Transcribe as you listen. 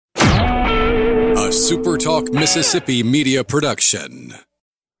a Super Talk Mississippi media production.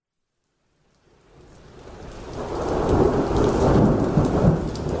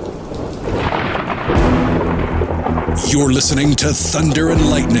 You're listening to Thunder and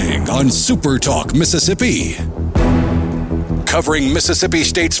Lightning on Super Talk Mississippi. Covering Mississippi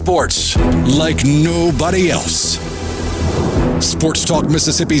State sports like nobody else. Sports Talk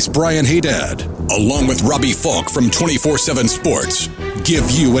Mississippi's Brian Haydad, along with Robbie Falk from 24/7 Sports,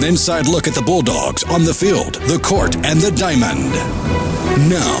 give you an inside look at the Bulldogs on the field, the court, and the diamond.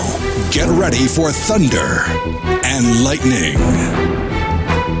 Now, get ready for Thunder and Lightning.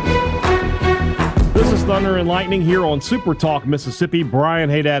 This is Thunder and Lightning here on Super Talk Mississippi. Brian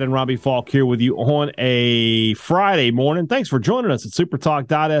Haydad and Robbie Falk here with you on a Friday morning. Thanks for joining us at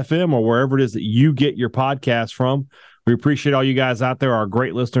supertalk.fm or wherever it is that you get your podcast from. We appreciate all you guys out there, our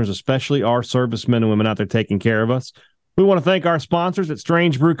great listeners, especially our servicemen and women out there taking care of us. We want to thank our sponsors at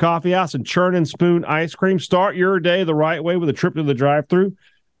Strange Brew Coffee House and Churn and Spoon Ice Cream. Start your day the right way with a trip to the drive-thru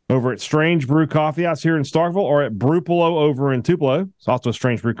over at Strange Brew Coffee House here in Starkville or at Brupolo over in Tupelo. It's also a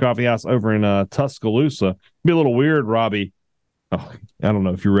Strange Brew Coffee House over in Tuscaloosa. Be a little weird, Robbie. Oh, I don't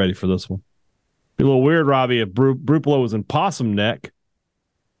know if you're ready for this one. Be a little weird, Robbie, if Brupolo was in Possum Neck.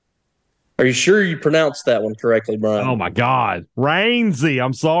 Are you sure you pronounced that one correctly, Brian? Oh, my God. Rainsy.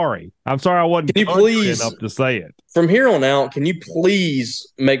 I'm sorry. I wasn't enough to say it. From here on out, can you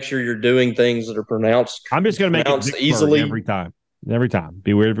please make sure you're doing things that are pronounced? I'm just going to make it easily every time. Every time.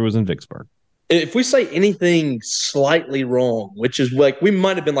 Be weird if it was in Vicksburg. If we say anything slightly wrong, which is like we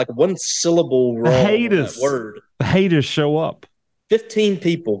might have been like one syllable wrong on that word. The haters show up. 15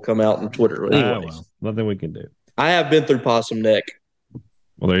 people come out on Twitter. Well, nothing we can do. I have been through Possum Neck.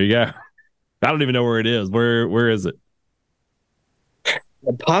 Well, there you go. I don't even know where it is. Where is it?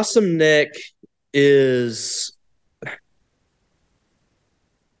 The Possum Neck is, I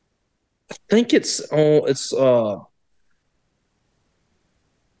think it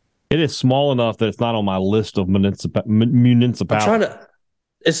is small enough that it's not on my list of municipalities.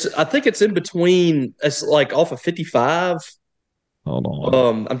 I think it's in between. It's like off of 55. Hold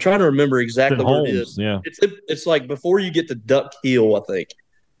on. I'm trying to remember exactly where it is. Yeah. It's like before you get to Duck Hill, I think.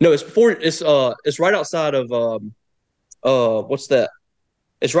 No, it's before. It's right outside of what's that?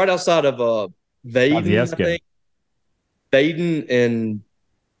 It's right outside of Vaden, I think. Vaden and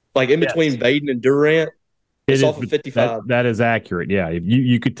like in between Vaden and Durant. It's off of 55. That is accurate. Yeah,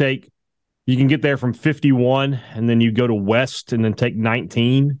 you can get there from 51 and then you go to west and then take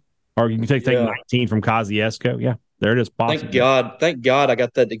 19, or you can take 19 from Kosciuszko. Yeah, there it is. Thank God I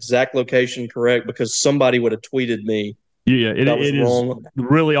got that exact location correct because somebody would have tweeted me. Yeah, it is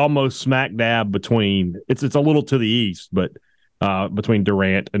really almost smack dab between. It's a little to the east, but between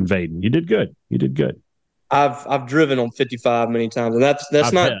Durant and Vaden. You did good. I've driven on 55 many times, and that's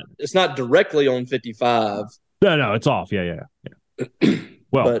it's not directly on 55. No, it's off. Yeah.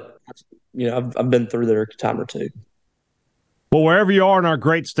 Well, but I've been through there a time or two. Well, wherever you are in our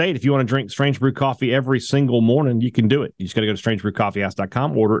great state, if you want to drink Strange Brew coffee every single morning, you can do it. You just got to go to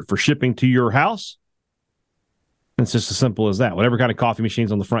strangebrewcoffeehouse.com, order it for shipping to your house. It's just as simple as that. Whatever kind of coffee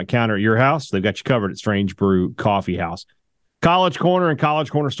machine's on the front counter at your house, they've got you covered at Strange Brew Coffee House. College Corner and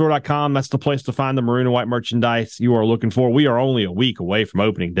collegecornerstore.com. That's the place to find the maroon and white merchandise you are looking for. We are only a week away from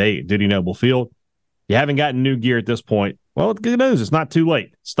opening day at Dudy Noble Field. If you haven't gotten new gear at this point, well, good news. It's not too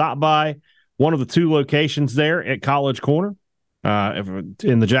late. Stop by one of the two locations there at College Corner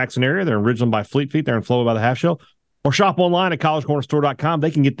in the Jackson area. They're in Ridgeland by Fleet Feet. They're in Flowood by the Half Shell. Or shop online at collegecornerstore.com.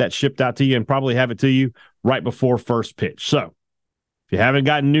 They can get that shipped out to you and probably have it to you right before first pitch. So if you haven't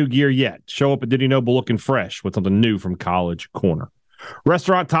gotten new gear yet, show up at Dudy Noble looking fresh with something new from College Corner.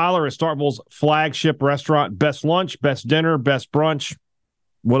 Restaurant Tyler is Starkville's flagship restaurant. Best lunch, best dinner, best brunch.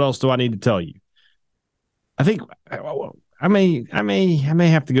 What else do I need to tell you? I think I may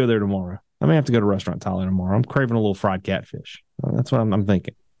have to go there tomorrow. I may have to go to Restaurant Tyler tomorrow. I'm craving a little fried catfish. That's what I'm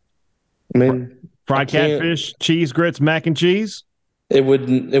thinking. I mean, fried catfish, cheese grits, mac and cheese. It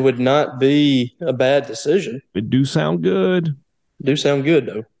would not be a bad decision. It do sound good.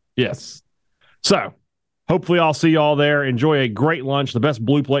 Though. Yes. So hopefully I'll see you all there. Enjoy a great lunch, the best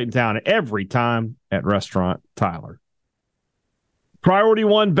blue plate in town every time at Restaurant Tyler. Priority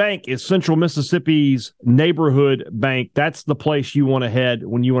One Bank is Central Mississippi's neighborhood bank. That's the place you want to head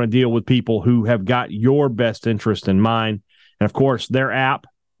when you want to deal with people who have got your best interest in mind. And, of course, their app,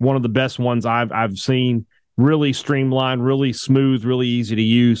 one of the best ones I've seen, really streamlined, really smooth, really easy to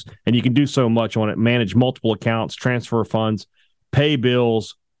use. And you can do so much on it. Manage multiple accounts, transfer funds, pay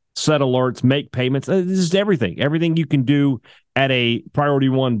bills, set alerts, make payments. This is everything. Everything you can do at a Priority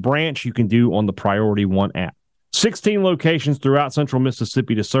One branch, you can do on the Priority One app. 16 locations throughout Central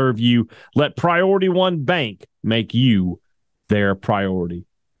Mississippi to serve you. Let Priority One Bank make you their priority.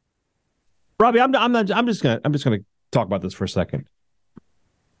 Robbie, I'm just gonna talk about this for a second,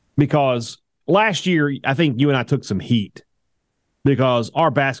 because last year I think you and I took some heat because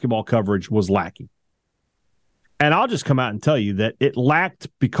our basketball coverage was lacking. And I'll just come out and tell you that it lacked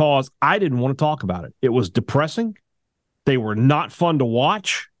because I didn't want to talk about it. It was depressing. They were not fun to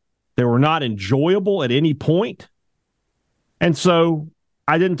watch. They were not enjoyable at any point. And so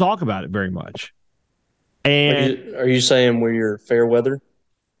I didn't talk about it very much. And are you saying we're fair weather?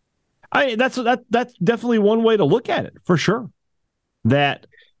 That's definitely one way to look at it, for sure. That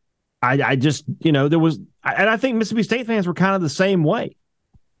I just, there was, and I think Mississippi State fans were kind of the same way.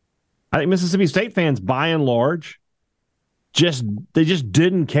 I think Mississippi State fans, by and large, they just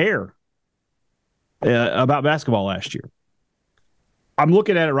didn't care about basketball last year. I'm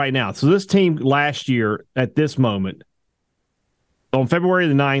looking at it right now. So this team last year, at this moment, on February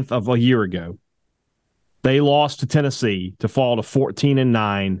the 9th of a year ago, they lost to Tennessee to fall to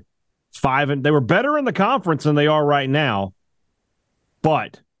 14-9, 5. They were better in the conference than they are right now,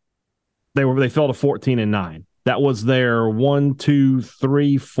 but they fell to 14-9. That was their 1, 2,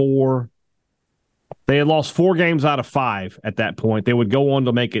 3, 4. They had lost 4 games out of 5 at that point. They would go on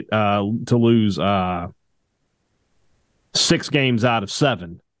to make it to lose 6 games out of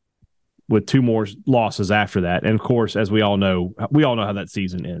 7, with 2 more losses after that. And of course, as we all know how that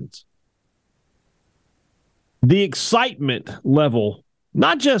season ends. The excitement level,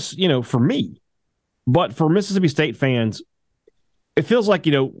 not just for me, but for Mississippi State fans, it feels like,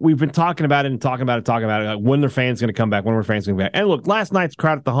 we've been talking about it, like when their fans going to come back, when their fans going to come back. And look, last night's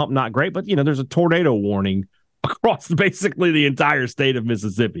crowd at the Hump, not great, but, there's a tornado warning across basically the entire state of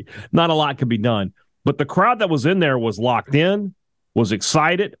Mississippi. Not a lot could be done. But the crowd that was in there was locked in, was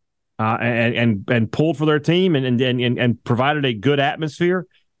excited, and pulled for their team and provided a good atmosphere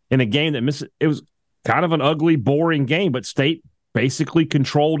in a game that it was kind of an ugly, boring game, but State basically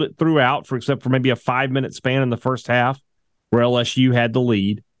controlled it throughout, except for maybe a 5-minute span in the first half, where LSU had the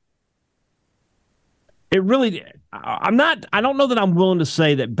lead. I don't know that I'm willing to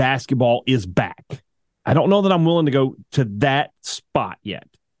say that basketball is back. I don't know that I'm willing to go to that spot yet.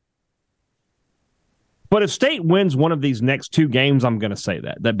 But if State wins one of these next 2 games, I'm going to say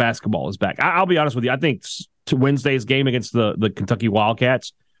that basketball is back. I'll be honest with you. I think to Wednesday's game against the Kentucky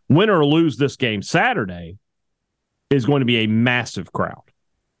Wildcats, win or lose this game Saturday, is going to be a massive crowd.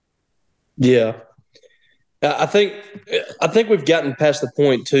 Yeah. I think we've gotten past the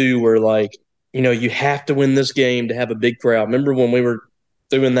point, too, where, you have to win this game to have a big crowd. Remember when we were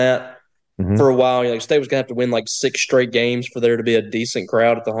doing that for a while? State was going to have to win 6 straight games for there to be a decent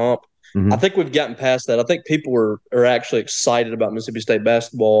crowd at the Hump. Mm-hmm. I think we've gotten past that. I think people are actually excited about Mississippi State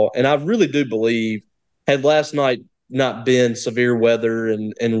basketball, and I really do believe, had last night not been severe weather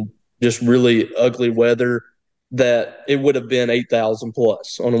and just really ugly weather, that it would have been 8,000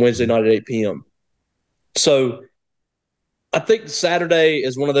 plus on a Wednesday night at 8 p.m. So I think Saturday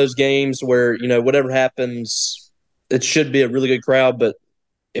is one of those games where, whatever happens, it should be a really good crowd. But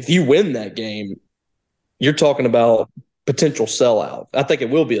if you win that game, you're talking about potential sellout. I think it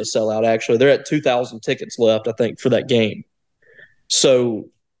will be a sellout, actually. They're at 2,000 tickets left, I think, for that game. So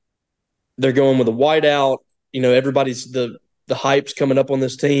they're going with a whiteout. Everybody's the hype's coming up on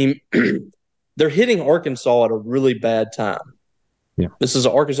this team. They're hitting Arkansas at a really bad time. Yeah. This is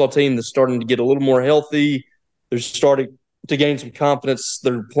an Arkansas team that's starting to get a little more healthy. They're starting to gain some confidence.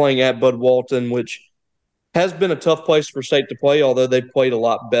 They're playing at Bud Walton, which has been a tough place for State to play, although they've played a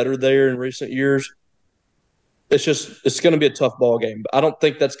lot better there in recent years. It's going to be a tough ball game. But I don't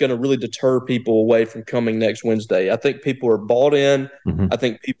think that's going to really deter people away from coming next Wednesday. I think people are bought in. Mm-hmm. I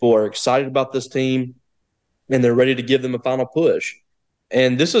think people are excited about this team, and they're ready to give them a final push.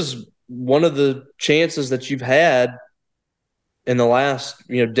 And this is one of the chances that you've had in the last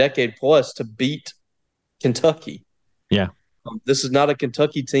decade plus to beat Kentucky. Yeah. This is not a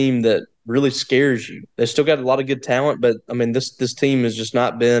Kentucky team that really scares you. They still got a lot of good talent, but this team has just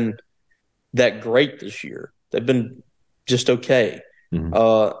not been that great this year. They've been just okay.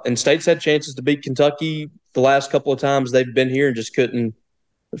 Mm-hmm. And State's had chances to beat Kentucky the last couple of times they've been here and just couldn't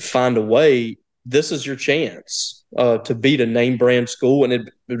find a way. This is your chance to beat a name brand school, and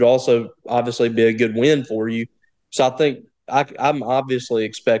it would also obviously be a good win for you. So I think I'm obviously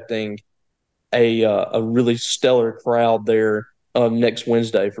expecting a really stellar crowd there next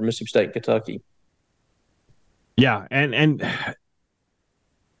Wednesday for Mississippi State, Kentucky. Yeah, and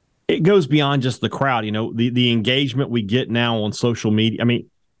it goes beyond just the crowd. The engagement we get now on social media.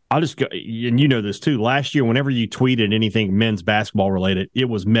 I'll just go, and this too. Last year, whenever you tweeted anything men's basketball related, it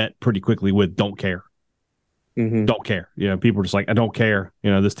was met pretty quickly with "don't care." don't care. People are just like, I don't care.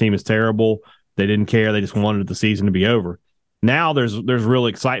 This team is terrible. They didn't care. They just wanted the season to be over. Now there's real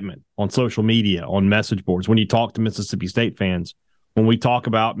excitement on social media, on message boards. When you talk to Mississippi State fans, when we talk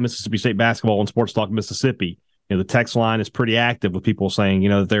about Mississippi State basketball on Sports Talk Mississippi, the text line is pretty active with people saying,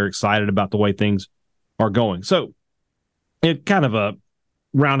 that they're excited about the way things are going. So it's kind of a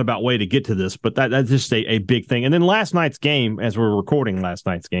roundabout way to get to this, but that's just a big thing. And then last night's game, as we're recording last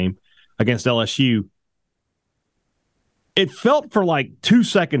night's game against LSU, it felt for like 2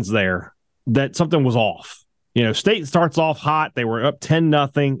 seconds there that something was off. State starts off hot. They were up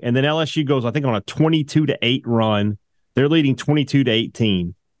 10-0, and then LSU goes, I think, on a 22-8 run. They're leading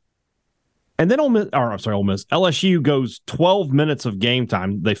 22-18. And then Ole Miss, LSU goes 12 minutes of game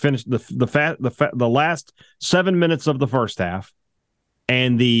time. They finished the last 7 minutes of the first half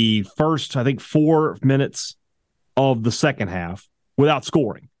and the first, I think, 4 minutes of the second half without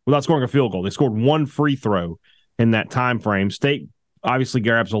scoring a field goal. They scored one free throw in that time frame. State obviously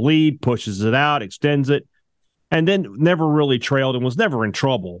grabs a lead, pushes it out, extends it, and then never really trailed and was never in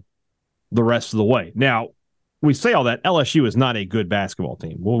trouble the rest of the way. Now, we say all that. LSU is not a good basketball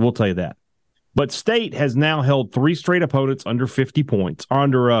team. We'll tell you that. But State has now held 3 straight opponents under 50 points, or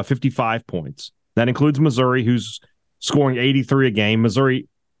under 55 points. That includes Missouri, who's scoring 83 a game. Missouri,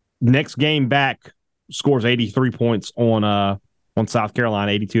 next game back, scores 83 points on South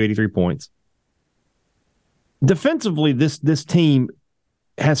Carolina, 82, 83 points. Defensively, this team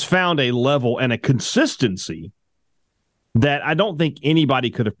has found a level and a consistency that I don't think anybody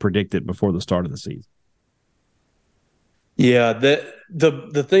could have predicted before the start of the season. Yeah,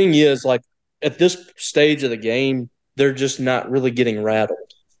 the thing is, like, at this stage of the game, they're just not really getting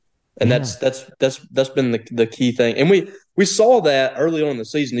rattled, and that's been the key thing. And we saw that early on in the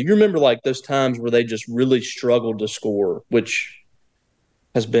season. You remember, like, those times where they just really struggled to score, which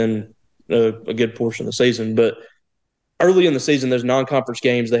has been a good portion of the season. But early in the season, those non-conference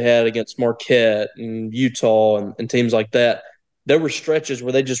games they had against Marquette and Utah and teams like that, there were stretches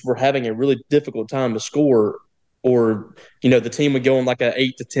where they just were having a really difficult time to score. Or, the team would go on like a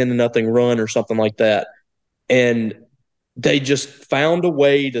 8-10-0 run or something like that. And they just found a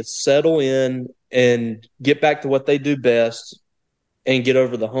way to settle in and get back to what they do best and get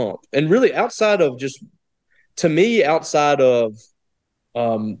over the hump. And really outside of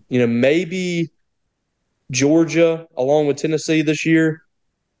maybe Georgia along with Tennessee this year,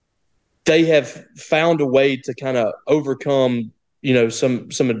 they have found a way to kind of overcome,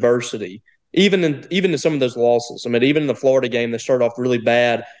 some adversity. Even in some of those losses. I mean, even in the Florida game, they started off really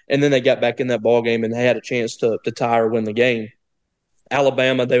bad, and then they got back in that ball game and they had a chance to tie or win the game.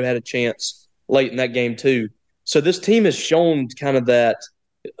 Alabama, they had a chance late in that game too. So this team has shown kind of that,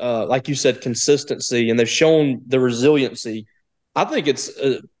 like you said, consistency, and they've shown the resiliency. I think it's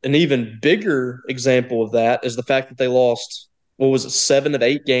an even bigger example of that is the fact that they lost, 7 of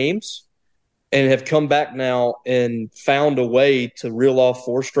 8 games? And have come back now and found a way to reel off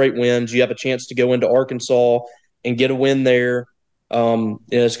 4 straight wins. You have a chance to go into Arkansas and get a win there.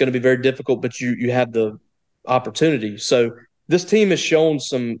 It's going to be very difficult, but you have the opportunity. So this team has shown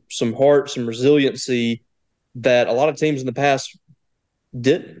some heart, some resiliency that a lot of teams in the past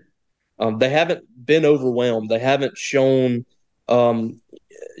didn't. They haven't been overwhelmed. They haven't shown,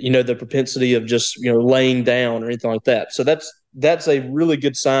 the propensity of just, laying down or anything like that. So that's a really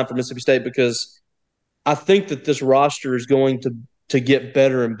good sign for Mississippi State, because I think that this roster is going to get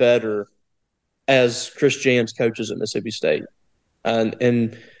better and better as Chris Jans coaches at Mississippi State.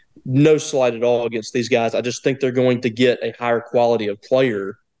 And no slight at all against these guys. I just think they're going to get a higher quality of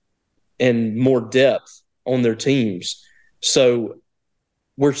player and more depth on their teams. So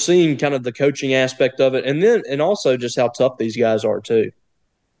we're seeing kind of the coaching aspect of it, and also just how tough these guys are too.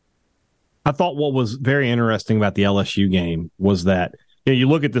 I thought what was very interesting about the LSU game was that you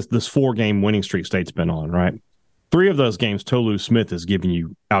look at this 4-game winning streak State's been on, right? 3 of those games, Tolu Smith has given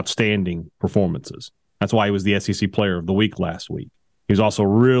you outstanding performances. That's why he was the SEC Player of the Week last week. He was also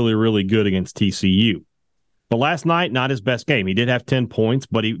really, really good against TCU. But last night, not his best game. He did have 10 points,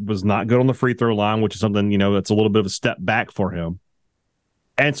 but he was not good on the free throw line, which is something, that's a little bit of a step back for him.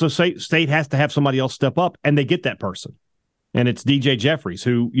 And so State has to have somebody else step up, and they get that person. And it's DJ Jeffries,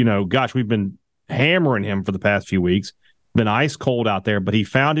 who, we've been hammering him for the past few weeks. Been ice cold out there, but he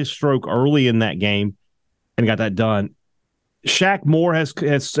found his stroke early in that game and got that done. Shaq Moore has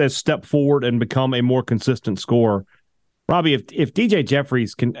stepped forward and become a more consistent scorer. Robbie, if DJ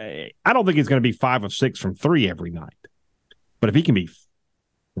Jeffries can, I don't think he's going to be 5 of 6 from 3 every night. But if he can be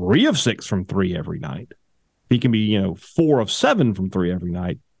 3 of 6 from 3 every night, he can be, 4 of 7 from 3 every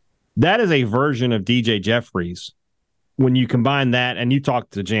night. That is a version of DJ Jeffries. When you combine that, and you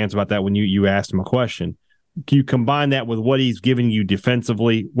talked to Jans about that when you asked him a question, you combine that with what he's giving you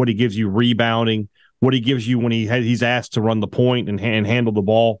defensively, what he gives you rebounding, what he gives you when he's asked to run the point and handle the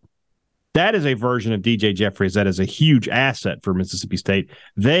ball. That is a version of DJ Jeffries that is a huge asset for Mississippi State.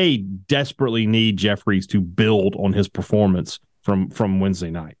 They desperately need Jeffries to build on his performance from Wednesday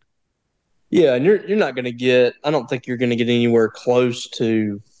night. Yeah, and you're not going to get – I don't think you're going to get anywhere close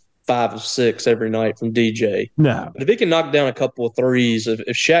to 5 of 6 every night from DJ. No. But if he can knock down a couple of threes, if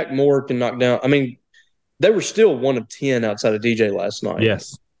Shaq Moore can knock down – I mean, they were still 1 of 10 outside of DJ last night.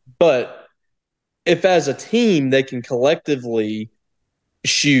 Yes. But if as a team they can collectively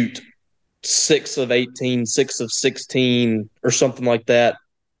shoot 6 of 18, 6 of 16 or something like that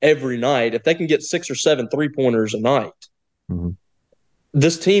every night, if they can get 6 or 7 3-pointers a night,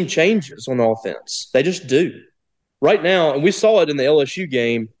 this team changes on offense. They just do. Right now, and we saw it in the LSU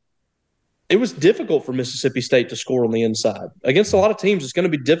game, it was difficult for Mississippi State to score on the inside. Against a lot of teams, it's going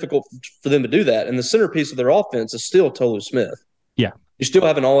to be difficult for them to do that. And the centerpiece of their offense is still Tolu Smith. Yeah. You still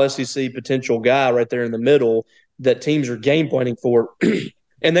have an all-SEC potential guy right there in the middle that teams are game planning for.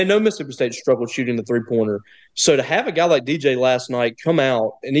 And they know Mississippi State struggled shooting the three-pointer. So to have a guy like DJ last night come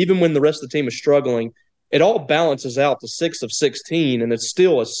out, and even when the rest of the team is struggling, it all balances out to 6 of 16, and it's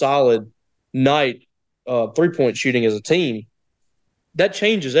still a solid night three-point shooting as a team. That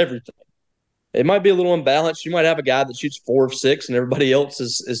changes everything. It might be a little imbalanced. You might have a guy that shoots 4 of 6 and everybody else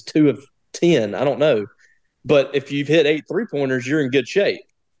is 2 of 10. I don't know. But if you've hit 8 three-pointers, you're in good shape.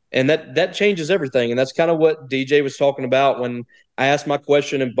 And that changes everything. And that's kind of what DJ was talking about when I asked my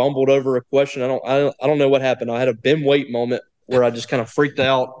question and bumbled over a question. I don't know what happened. I had a Ben Waite moment where I just kind of freaked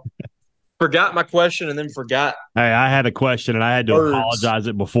out, forgot my question, and then forgot. Hey, I had a question and I had to apologize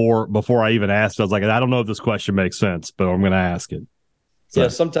it before I even asked. I was like, I don't know if this question makes sense, but I'm going to ask it. So. Yeah,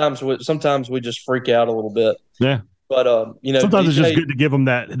 sometimes we just freak out a little bit. Yeah. But sometimes it's just good to give them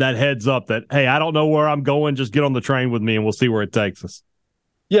that heads up that, hey, I don't know where I'm going. Just get on the train with me and we'll see where it takes us.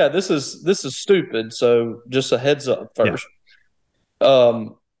 Yeah, this is stupid. So just a heads up first. Yeah.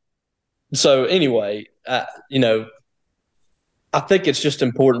 So anyway, I think it's just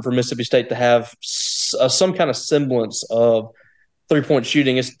important for Mississippi State to have some kind of semblance of 3-point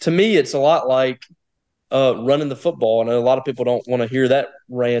shooting. To me, it's a lot like running the football. I know a lot of people don't want to hear that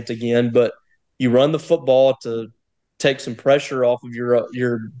rant again, but you run the football to take some pressure off of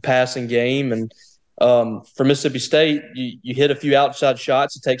your passing game. And for Mississippi State, you hit a few outside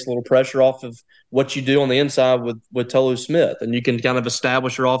shots. It takes a little pressure off of what you do on the inside with Tolu Smith. And you can kind of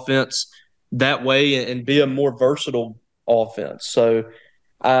establish your offense that way and be a more versatile offense. So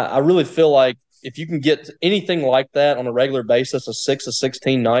I really feel like if you can get anything like that on a regular basis, a 6 of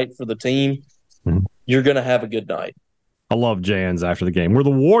 16 night for the team, you're going to have a good night. I love Jans after the game. We're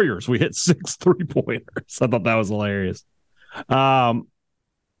the Warriors. We hit 6 3-pointers. I thought that was hilarious. Yeah.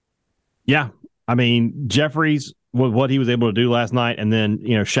 I mean, Jeffries, what he was able to do last night, and then,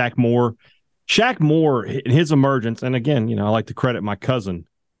 Shaq Moore, in his emergence, and again, I like to credit my cousin,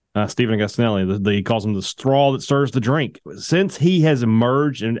 Stephen Agostinelli. He calls him the straw that stirs the drink. Since he has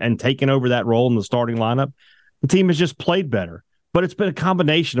emerged and taken over that role in the starting lineup, the team has just played better. But it's been a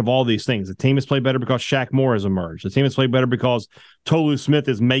combination of all these things. The team has played better because Shaq Moore has emerged. The team has played better because Tolu Smith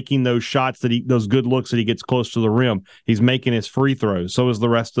is making those shots those good looks that he gets close to the rim. He's making his free throws. So is the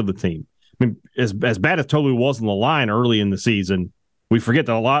rest of the team. I mean, as bad as Tolu was on the line early in the season, we forget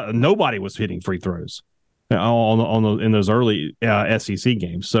that nobody was hitting free throws in those early SEC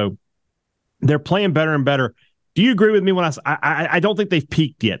games. So they're playing better and better. Do you agree with me when I don't think they've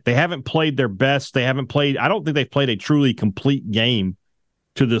peaked yet? They haven't played their best. I don't think they've played a truly complete game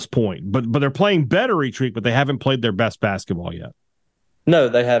to this point. But they're playing better each week, but they haven't played their best basketball yet. No,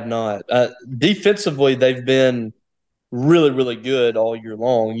 they have not. Defensively, they've been really, really good all year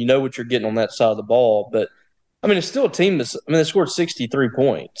long. You know what you're getting on that side of the ball. But, it's still a team they scored 63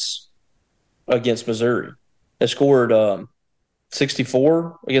 points against Missouri. They scored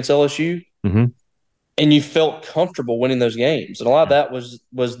 64 against LSU. Mm-hmm. And you felt comfortable winning those games. And a lot of that was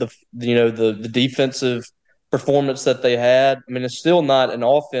the defensive performance that they had. It's still not an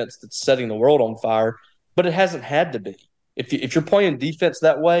offense that's setting the world on fire, but it hasn't had to be. If you're playing defense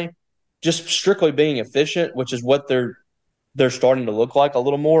that way, just strictly being efficient, which is what they're starting to look like a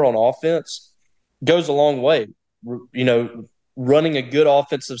little more on offense, goes a long way. Running a good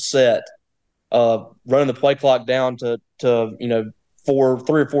offensive set, running the play clock down to 3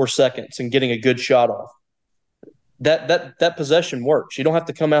 or 4 seconds and getting a good shot off. That possession works. You don't have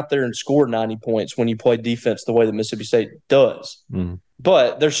to come out there and score 90 points when you play defense the way that Mississippi State does. Mm.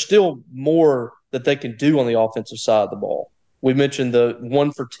 But there's still more that they can do on the offensive side of the ball. We mentioned the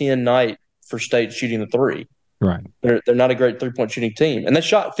 1 for 10 night for State shooting the three. Right. They're not a great 3-point shooting team. And they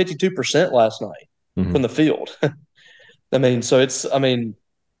shot 52% last night. from the field. I mean, so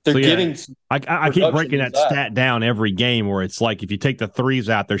they're getting. I keep breaking that stat down every game where it's like if you take the threes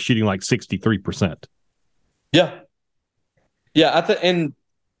out, they're shooting like 63%. Yeah. And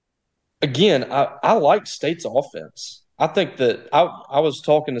again, I like State's offense. I think that I was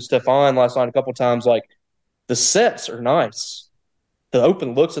talking to Stefan last night a couple of times. Like, the sets are nice. The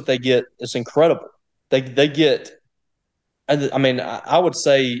open looks that they get is incredible. They get. I mean, I would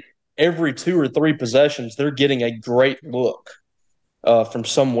say every 2 or 3 possessions, they're getting a great look from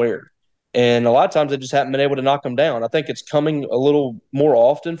somewhere. And a lot of times they just haven't been able to knock them down. I think it's coming a little more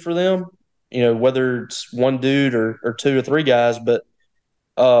often for them, whether it's one dude or 2 or 3 guys. But,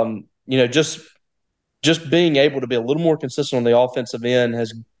 just being able to be a little more consistent on the offensive end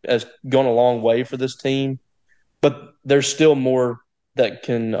has gone a long way for this team. But there's still more that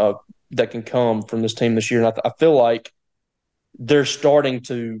can come from this team this year. And I feel like they're starting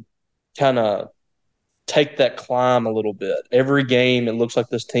to kind of take that climb a little bit. Every game, it looks like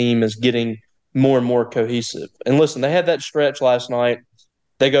this team is getting more and more cohesive. And listen, they had that stretch last night.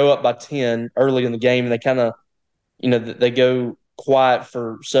 They go up by 10 early in the game, and they kind of, they go quiet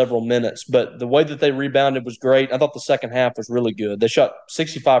for several minutes. But the way that they rebounded was great. I thought the second half was really good. They shot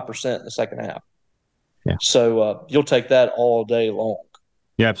 65% in the second half. Yeah. So you'll take that all day long.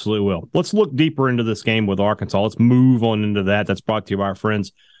 You absolutely will. Let's look deeper into this game with Arkansas. Let's move on into that. That's brought to you by our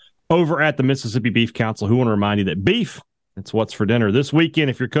friends over at the Mississippi Beef Council, who want to remind you that beef, it's what's for dinner. This weekend,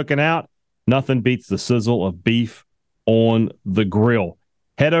 if you're cooking out, nothing beats the sizzle of beef on the grill.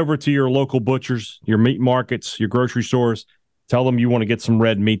 Head over to your local butchers, your meat markets, your grocery stores. Tell them you want to get some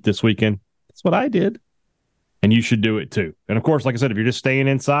red meat this weekend. That's what I did. And you should do it too. And of course, like I said, if you're just staying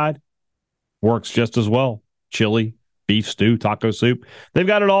inside, works just as well. Chili, beef stew, taco soup. They've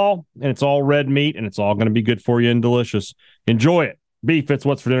got it all, and it's all red meat, and it's all going to be good for you and delicious. Enjoy it. Beef, it's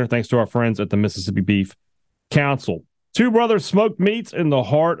what's for dinner, thanks to our friends at the Mississippi Beef Council. Two Brothers Smoked Meats in the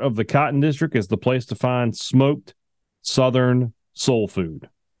heart of the Cotton District is the place to find smoked Southern soul food.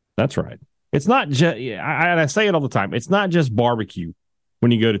 That's right. It's not just, I say it all the time, it's not just barbecue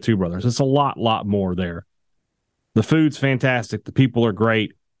when you go to Two Brothers. It's a lot more there. The food's fantastic. The people are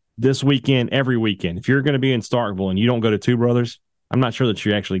great. This weekend, every weekend, if you're going to be in Starkville and you don't go to Two Brothers, I'm not sure that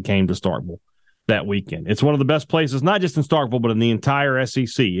you actually came to Starkville that weekend. It's one of the best places, not just in Starkville, but in the entire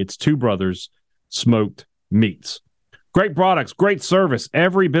SEC. It's Two Brothers Smoked Meats. Great products, great service.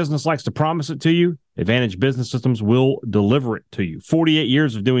 Every business likes to promise it to you. Advantage Business Systems will deliver it to you. 48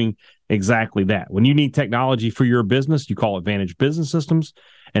 years of doing exactly that. When you need technology for your business, you call Advantage Business Systems.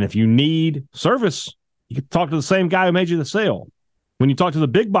 And if you need service, you can talk to the same guy who made you the sale. When you talk to the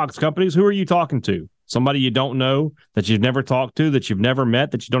big box companies, who are you talking to? Somebody you don't know, that you've never talked to, that you've never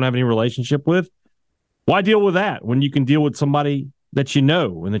met, that you don't have any relationship with? Why deal with that when you can deal with somebody that you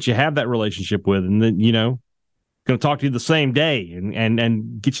know and that you have that relationship with, and then, going to talk to you the same day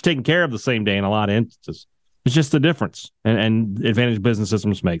and get you taken care of the same day in a lot of instances. It's just the difference, and Advantage Business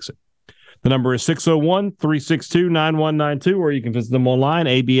Systems makes it. The number is 601-362-9192, or you can visit them online,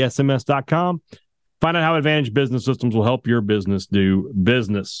 absms.com. Find out how Advantage Business Systems will help your business do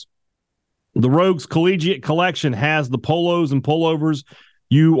business. The Rogues Collegiate Collection has the polos and pullovers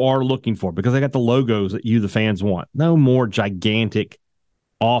you are looking for because they got the logos that you, the fans, want. No more gigantic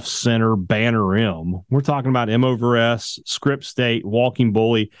off-center banner M. We're talking about M over S, Script State, Walking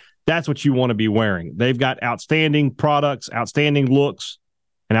Bully. That's what you want to be wearing. They've got outstanding products, outstanding looks,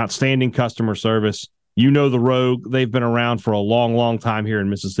 and outstanding customer service. You know the Rogue. They've been around for a long time here in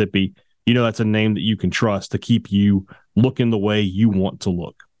Mississippi. You know that's a name that you can trust to keep you looking the way you want to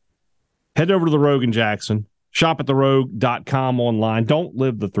look. Head over to the Rogue in Jackson. Shop at therogue.com online. Don't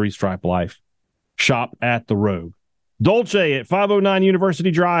live the three-stripe life. Shop at the Rogue. Dolce at 509 University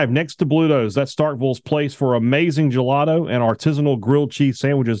Drive next to Bluto's. That's Starkville's place for amazing gelato and artisanal grilled cheese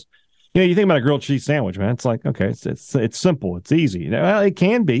sandwiches. You think about a grilled cheese sandwich, man. It's like, okay, it's simple. It's easy. Well, it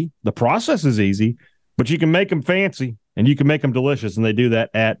can be. The process is easy, but you can make them fancy and you can make them delicious, and they do that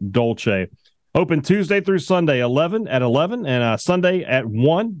at Dolce. Open Tuesday through Sunday, 11 at 11, and Sunday at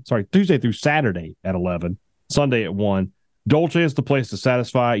 1. Sorry, Tuesday through Saturday at 11, Sunday at 1. Dolce is the place to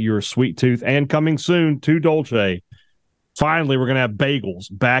satisfy your sweet tooth. And coming soon to Dolce, finally, we're going to have bagels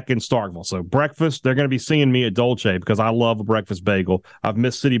back in Starkville. So breakfast, they're going to be seeing me at Dolce because I love a breakfast bagel. I've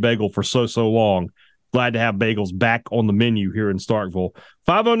missed City Bagel for so long. Glad to have bagels back on the menu here in Starkville.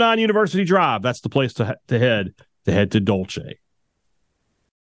 509 University Drive, that's the place to head to Dolce.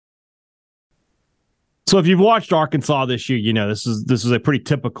 So if you've watched Arkansas this year, you know this is a pretty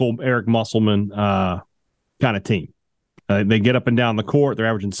typical Eric Musselman kind of team. They get up and down the court. They're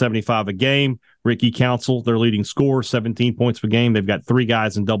averaging 75 a game. Ricky Council, their leading scorer, 17 points per game. They've got 3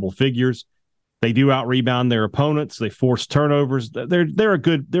 guys in double figures. They do out rebound their opponents. They force turnovers. They're a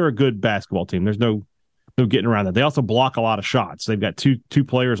good basketball team. There's no getting around that. They also block a lot of shots. They've got two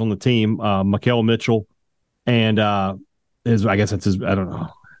players on the team, Makel Mitchell, and I guess that's his. I don't know.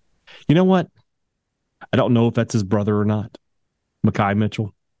 You know what? I don't know if that's his brother or not, Makai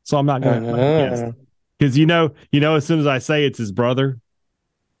Mitchell. So I'm not going to guess, because you know, as soon as I say it's his brother,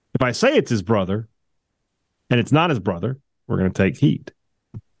 if I say it's his brother, and it's not his brother, we're going to take heat.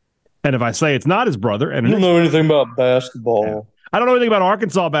 And if I say it's not his brother, and I don't know anything about basketball. Yeah. I don't know anything about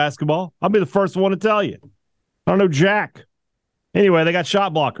Arkansas basketball. I'll be the first one to tell you. I don't know jack. Anyway, they got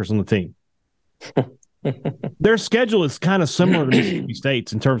shot blockers on the team. Their schedule is kind of similar to Mississippi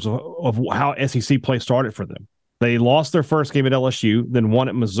State's in terms of how SEC play started for them. They lost their first game at LSU, then won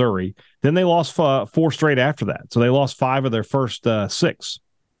at Missouri. Then they lost 4 straight after that. So they lost 5 of their first 6.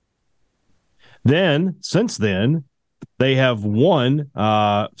 Then, since then, they have won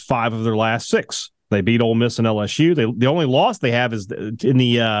 5 of their last 6. They beat Ole Miss and LSU. The only loss they have is in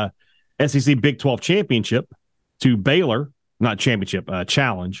the SEC Big 12 championship to Baylor, not championship,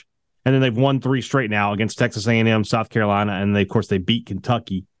 challenge. And then they've won 3 straight now against Texas A&M, South Carolina, and of course they beat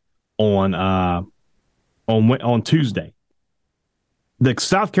Kentucky on Tuesday. The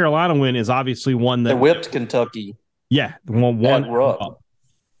South Carolina win is obviously one that they whipped Kentucky. Yeah, one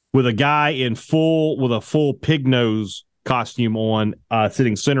with a guy with a full pig nose costume on,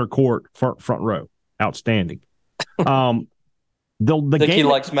 sitting center court, front row. Outstanding. The Think game, he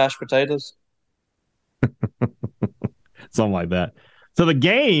likes mashed potatoes? Something like that. So the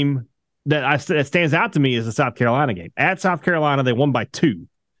game that stands out to me is the South Carolina game. At South Carolina, they won by 2.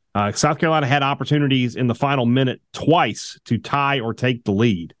 South Carolina had opportunities in the final minute twice to tie or take the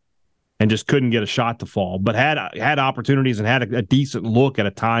lead, and just couldn't get a shot to fall. But had opportunities and had a decent look at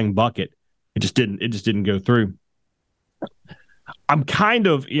a tying bucket. It just didn't go through. I'm kind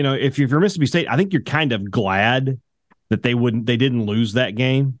of, if you're Mississippi State, I think you're kind of glad that they didn't lose that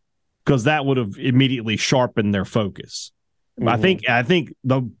game, because that would have immediately sharpened their focus. Mm-hmm. I think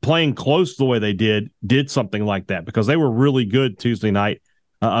the playing close the way they did something like that, because they were really good Tuesday night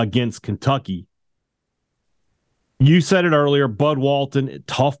against Kentucky. You said it earlier, Bud Walton,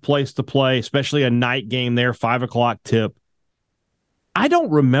 tough place to play, especially a night game there, 5:00 tip. I don't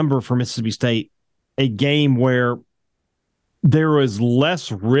remember for Mississippi State a game where there was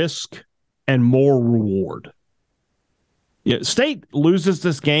less risk and more reward. State loses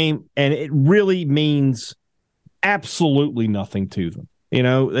this game, and it really means absolutely nothing to them.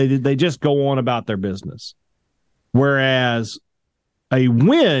 They just go on about their business. Whereas a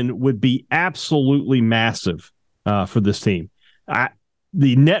win would be absolutely massive for this team.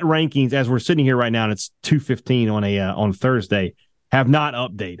 The net rankings, as we're sitting here right now, and it's 2:15 on Thursday, have not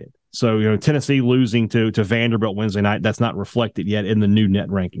updated. So, Tennessee losing to Vanderbilt Wednesday night, that's not reflected yet in the new net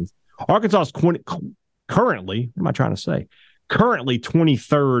rankings. Arkansas is currently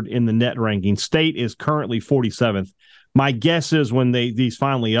 23rd in the net ranking. State is currently 47th. My guess is when these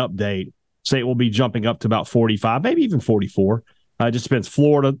finally update, State will be jumping up to about 45, maybe even 44. It just depends.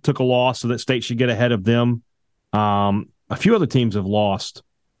 Florida took a loss, so that State should get ahead of them. A few other teams have lost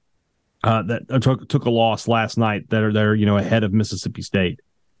that took a loss last night that are ahead of Mississippi State.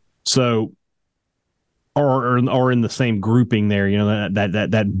 So, or in the same grouping there,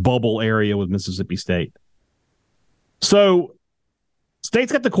 that bubble area with Mississippi State. So,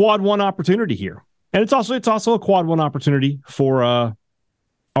 State's got the quad 1 opportunity here, and it's also a quad 1 opportunity for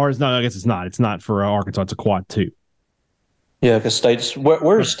or it's not. I guess it's not. It's not for Arkansas. It's a quad 2. Yeah, because State's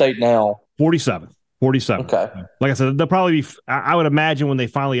where is State now? 47th. Okay. Like I said, they'll probably be. I would imagine when they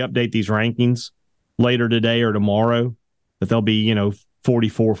finally update these rankings later today or tomorrow, that they'll be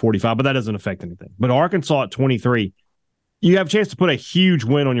 44, 45, but that doesn't affect anything. But Arkansas at 23, you have a chance to put a huge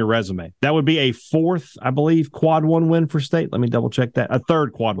win on your resume. That would be a 4th, I believe, quad 1 win for State. Let me double check that. A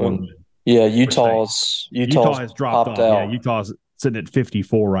 3rd quad 1 win. Yeah, Utah has dropped out. Yeah, Utah's sitting at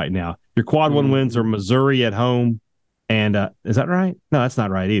 54 right now. Your quad 1 wins are Missouri at home, and is that right? No, that's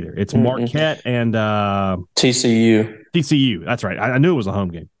not right either. It's Marquette and TCU. TCU, that's right. I knew it was a home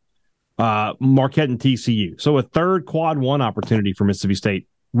game. Marquette and TCU. So a 3rd quad 1 opportunity for Mississippi State,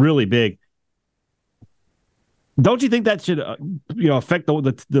 really big. Don't you think that should affect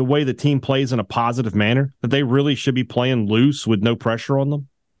the way the team plays in a positive manner? That they really should be playing loose with no pressure on them?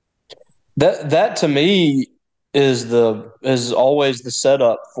 That to me is always the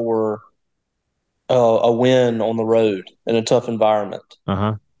setup for a win on the road in a tough environment.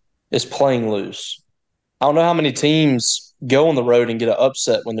 Is playing loose. I don't know how many teams go on the road and get an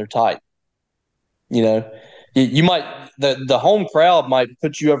upset when they're tight. You might the home crowd might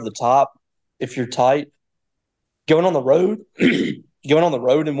put you over the top if you're tight. Going on the road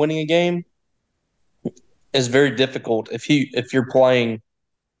and winning a game is very difficult if you're playing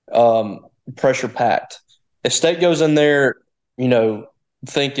pressure packed. If State goes in there,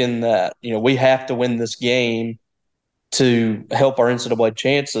 thinking that we have to win this game to help our NCAA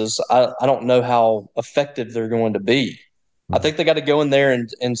chances, I don't know how effective they're going to be. I think they got to go in there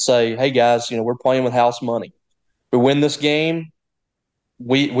and say, hey guys, we're playing with house money. We win this game,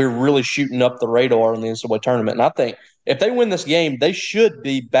 we're really shooting up the radar in the NCAA tournament. And I think if they win this game, they should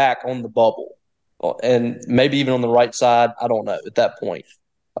be back on the bubble and maybe even on the right side. I don't know at that point.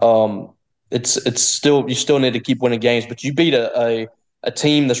 It's still, you still need to keep winning games, but you beat a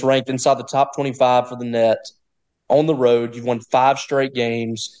team that's ranked inside the top 25 for the net on the road. You've won 5 straight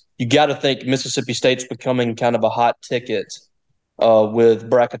games. You got to think Mississippi State's becoming kind of a hot ticket with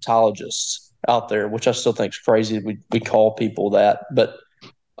bracketologists out there, which I still think is crazy. We call people that, but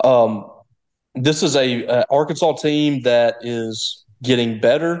this is a Arkansas team that is getting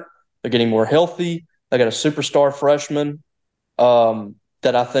better. They're getting more healthy. They got a superstar freshman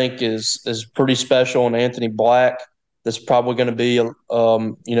that I think is pretty special, and Anthony Black. That's probably going to be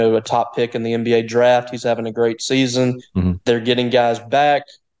a top pick in the NBA draft. He's having a great season. Mm-hmm. They're getting guys back.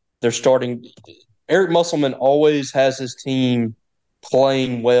 They're starting. Eric Musselman always has his team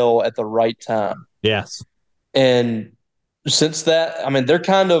playing well at the right time. Yes. And since that, I mean, they're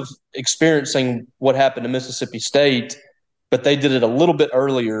kind of experiencing what happened to Mississippi State, but they did it a little bit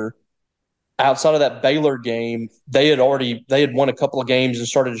earlier. Outside of that Baylor game, they had won a couple of games and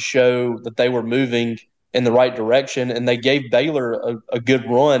started to show that they were moving in the right direction, and they gave Baylor a good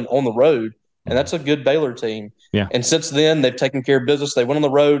run on the road, and that's a good Baylor team. Yeah. And since then, they've taken care of business. They went on the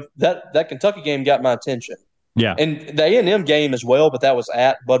road. That Kentucky game got my attention. Yeah. And the A&M game as well, but that was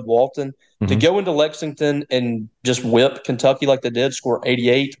at Bud Walton. Mm-hmm. To go into Lexington and just whip Kentucky like they did, score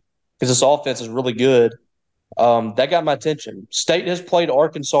 88, because this offense is really good, that got my attention. State has played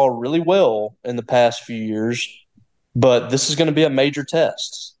Arkansas really well in the past few years, but this is going to be a major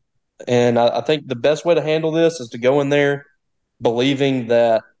test. And I think the best way to handle this is to go in there believing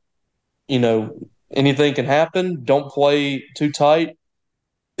that, anything can happen. Don't play too tight.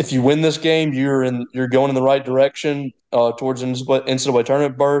 If you win this game, you're going in the right direction towards an NCAA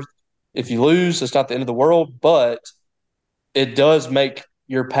tournament berth. If you lose, it's not the end of the world, but it does make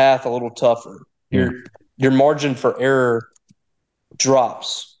your path a little tougher. Yeah. Your margin for error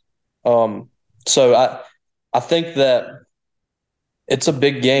drops. So I think that it's a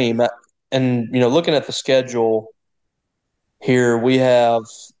big game. And, looking at the schedule here, we have,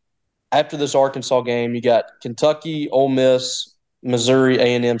 after this Arkansas game, you got Kentucky, Ole Miss, Missouri,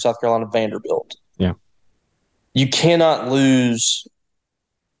 A&M, South Carolina, Vanderbilt. Yeah. You cannot lose.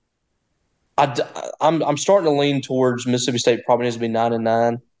 I'm starting to lean towards Mississippi State probably needs to be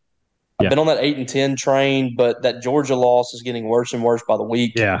 9-9. I've been on that 8-10 train, but that Georgia loss is getting worse and worse by the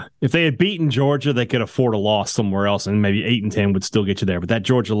week. Yeah. If they had beaten Georgia, they could afford a loss somewhere else, and maybe 8-10 would still get you there. But that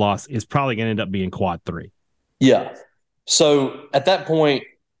Georgia loss is probably going to end up being quad 3. Yeah. So at that point,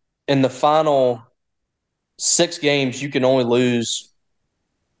 in the final 6 games, you can only lose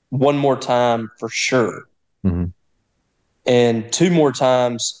one more time for sure. Mm-hmm. And 2 more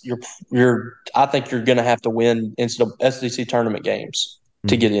times, I think you're going to have to win SEC tournament games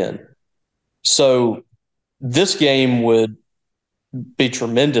to get in. So this game would be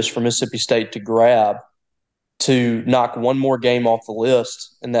tremendous for Mississippi State to grab, to knock one more game off the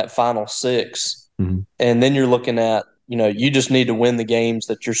list in that final 6. Mm-hmm. And then you're looking at, you just need to win the games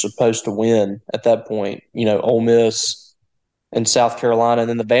that you're supposed to win at that point. Ole Miss and South Carolina. And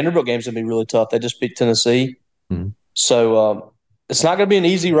then the Vanderbilt game's going to be really tough. They just beat Tennessee. Mm-hmm. So it's not going to be an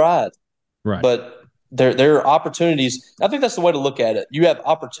easy ride. Right. But there are opportunities. I think that's the way to look at it. You have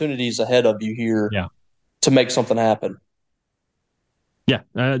opportunities ahead of you here to make something happen. Yeah,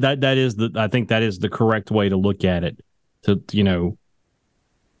 that is I think that is the correct way to look at it. To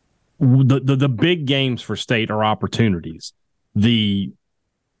the big games for State are opportunities. The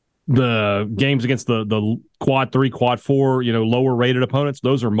games against the quad 3, quad 4, lower rated opponents,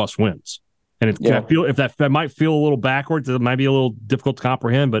 those are must wins. And I feel if that might feel a little backwards, it might be a little difficult to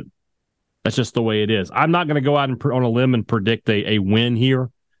comprehend, but that's just the way it is. I'm not going to go out on a limb and predict a win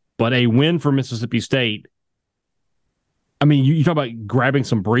here, but a win for Mississippi State. I mean, you talk about grabbing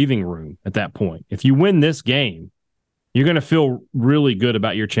some breathing room at that point. If you win this game, you're going to feel really good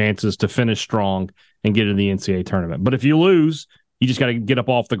about your chances to finish strong and get into the NCAA tournament. But if you lose, you just got to get up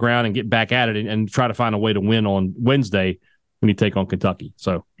off the ground and get back at it and try to find a way to win on Wednesday when you take on Kentucky.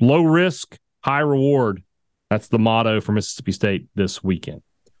 So low risk, high reward. That's the motto for Mississippi State this weekend.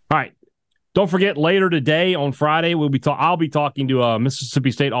 All right. Don't forget, later today on Friday, I'll be talking to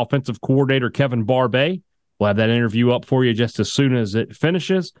Mississippi State offensive coordinator Kevin Barbay. We'll have that interview up for you just as soon as it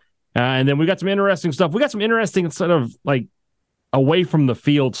finishes. And then we got some interesting stuff. We got some interesting sort of like away from the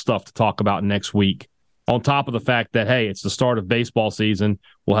field stuff to talk about next week. On top of the fact that, hey, it's the start of baseball season.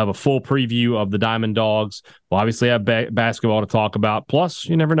 We'll have a full preview of the Diamond Dogs. We'll obviously have basketball to talk about. Plus,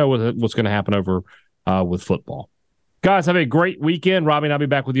 you never know what's going to happen over with football. Guys, have a great weekend. Robbie and I'll be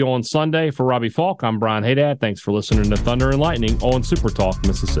back with you on Sunday. For Robbie Falk, I'm Brian Haydad. Thanks for listening to Thunder and Lightning on Super Talk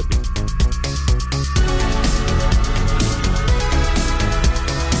Mississippi.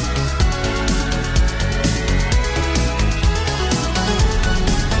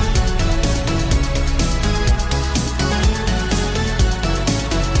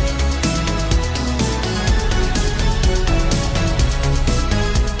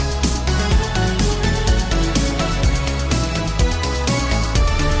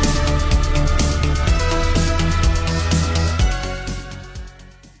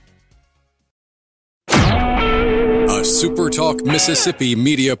 Super Talk Mississippi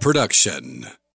Media Production.